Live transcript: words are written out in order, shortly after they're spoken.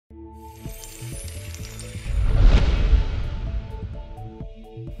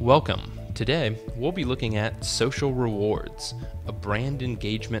Welcome. Today, we'll be looking at Social Rewards, a brand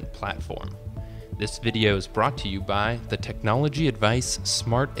engagement platform. This video is brought to you by the Technology Advice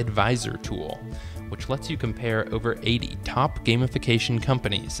Smart Advisor tool, which lets you compare over 80 top gamification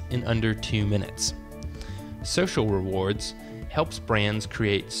companies in under 2 minutes. Social Rewards helps brands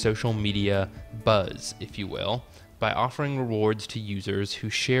create social media buzz, if you will, by offering rewards to users who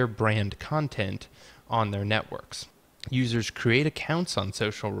share brand content on their networks. Users create accounts on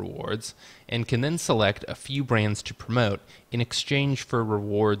Social Rewards and can then select a few brands to promote in exchange for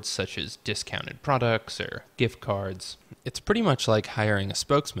rewards such as discounted products or gift cards. It's pretty much like hiring a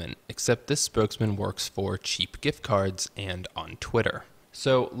spokesman, except this spokesman works for cheap gift cards and on Twitter.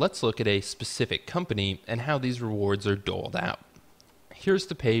 So let's look at a specific company and how these rewards are doled out. Here's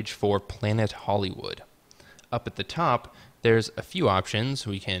the page for Planet Hollywood. Up at the top, there's a few options.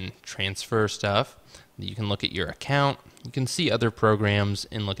 We can transfer stuff. You can look at your account, you can see other programs,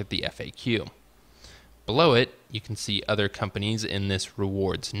 and look at the FAQ. Below it, you can see other companies in this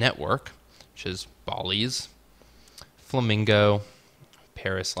rewards network, which is Bally's, Flamingo,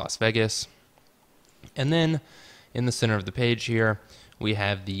 Paris, Las Vegas. And then in the center of the page here, we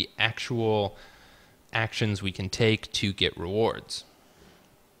have the actual actions we can take to get rewards.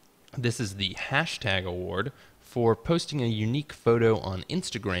 This is the hashtag award for posting a unique photo on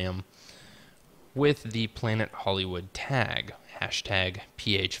Instagram with the Planet Hollywood tag, hashtag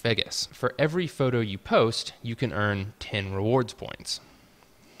PHVegas. For every photo you post, you can earn 10 rewards points.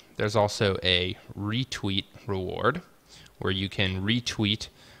 There's also a retweet reward, where you can retweet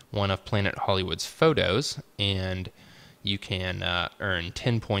one of Planet Hollywood's photos, and you can earn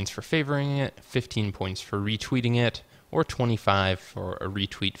 10 points for favoring it, 15 points for retweeting it, or 25 for a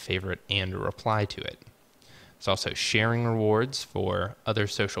retweet, favorite, and a reply to it. There's also sharing rewards for other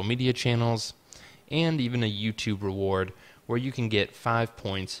social media channels, and even a YouTube reward where you can get 5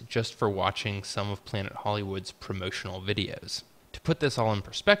 points just for watching some of Planet Hollywood's promotional videos. To put this all in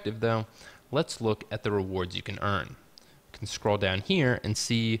perspective though, let's look at the rewards you can earn. You can scroll down here and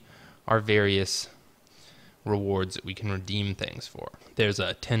see our various rewards that we can redeem things for. There's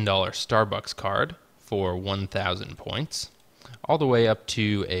a $10 Starbucks card for 1,000 points, all the way up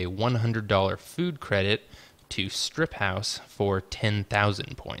to a $100 food credit to Strip House for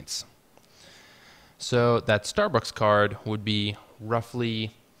 10,000 points. So that Starbucks card would be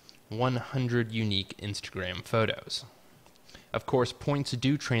roughly 100 unique Instagram photos. Of course, points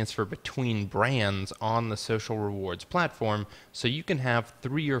do transfer between brands on the Social Rewards platform, so you can have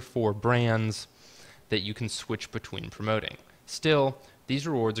 3 or 4 brands that you can switch between promoting. Still, these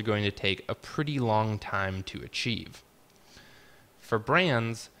rewards are going to take a pretty long time to achieve. For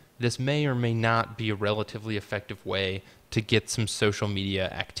brands, this may or may not be a relatively effective way to get some social media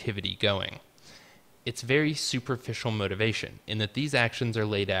activity going. It's very superficial motivation in that these actions are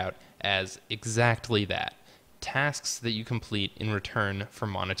laid out as exactly that, tasks that you complete in return for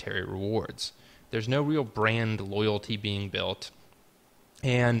monetary rewards. There's no real brand loyalty being built,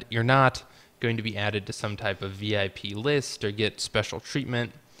 and you're not going to be added to some type of VIP list or get special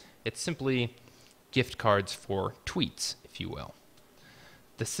treatment. It's simply gift cards for tweets, if you will.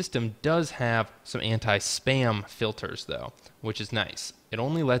 The system does have some anti-spam filters though, which is nice. It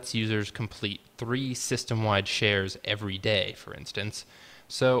only lets users complete 3 system-wide shares every day, for instance.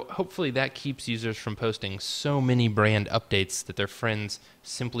 So hopefully that keeps users from posting so many brand updates that their friends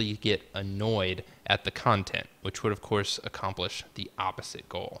simply get annoyed at the content, which would of course accomplish the opposite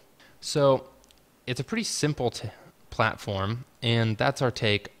goal. So it's a pretty simple platform, and that's our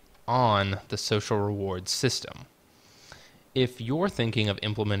take on the Social Rewards system. If you're thinking of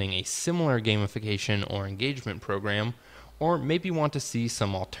implementing a similar gamification or engagement program, or maybe want to see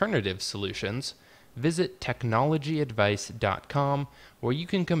some alternative solutions, visit technologyadvice.com, where you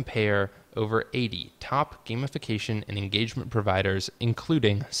can compare over 80 top gamification and engagement providers,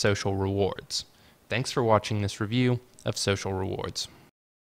 including Social Rewards. Thanks for watching this review of Social Rewards.